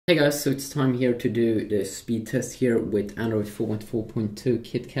Hey guys, so it's time here to do the speed test here with Android 4.4.2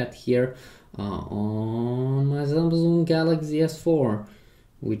 KitKat here on my Samsung Galaxy S4,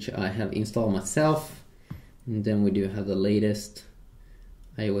 which I have installed myself. And then we do have the latest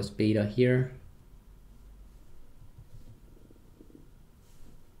iOS beta here.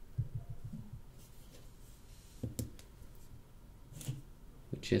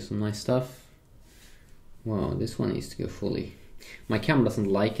 Which is some nice stuff. Wow, this one needs to go fully. My camera doesn't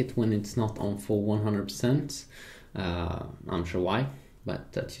like it when it's not on full 100%. I'm sure why,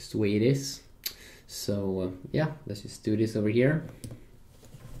 but that's just the way it is. So yeah, let's just do this over here.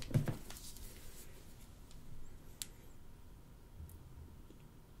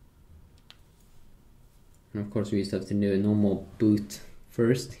 And of course we just have to do a normal boot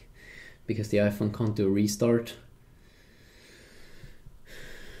first, because the iPhone can't do a restart.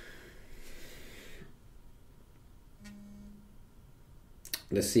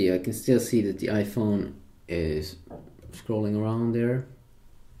 Let's see, I can still see that the iPhone is scrolling around there.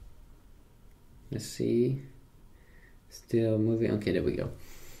 Let's see. Still moving. Okay, there we go.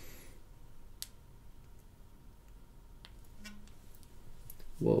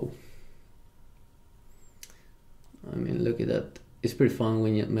 Whoa. I mean, look at that. It's pretty fun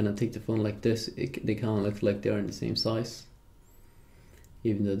when I take the phone like this. They kind of look like they are in the same size.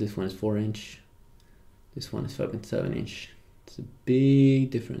 Even though this one is 4-inch. This one is 5.7-inch. It's a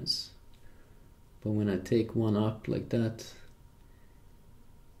big difference, but when I take one up like that,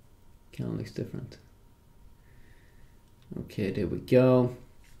 kind of looks different. Okay, there we go.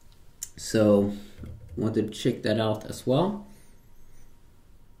 So wanted to check that out as well.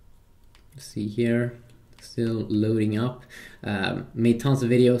 See here, still loading up. Made tons of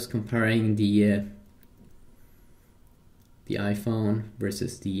videos comparing the iPhone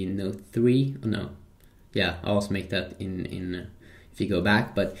versus the Note 3. Oh no. Yeah, I also make that in if you go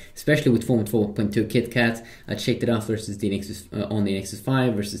back, but especially with 4.4.2 KitKat, I checked it out versus the Nexus on the Nexus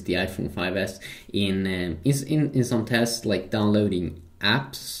 5 versus the iPhone 5s in some tests, like downloading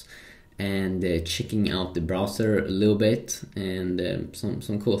apps and checking out the browser a little bit, and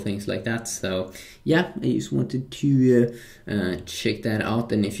some cool things like that. So yeah, I just wanted to check that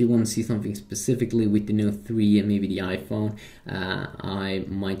out. And if you want to see something specifically with the Note 3 and maybe the iPhone, I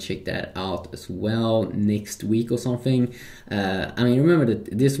might check that out as well next week or something. I mean, remember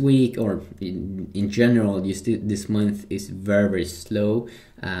that this week, or in general, this month is very slow.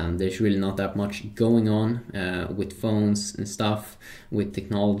 There's really not that much going on with phones and stuff, with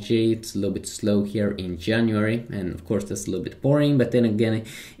technology. It's a little bit slow here in January, and of course that's a little bit boring, but then again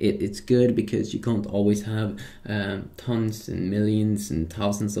it's good because you can't always have tons and millions and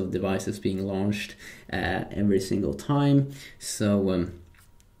thousands of devices being launched every single time. So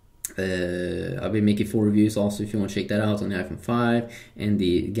I'll be making 4 reviews also if you want to check that out on the iPhone 5 and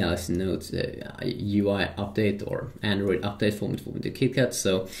the Galaxy Note UI update or Android update for KitKat.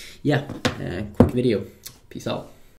 So yeah, quick video. Peace out.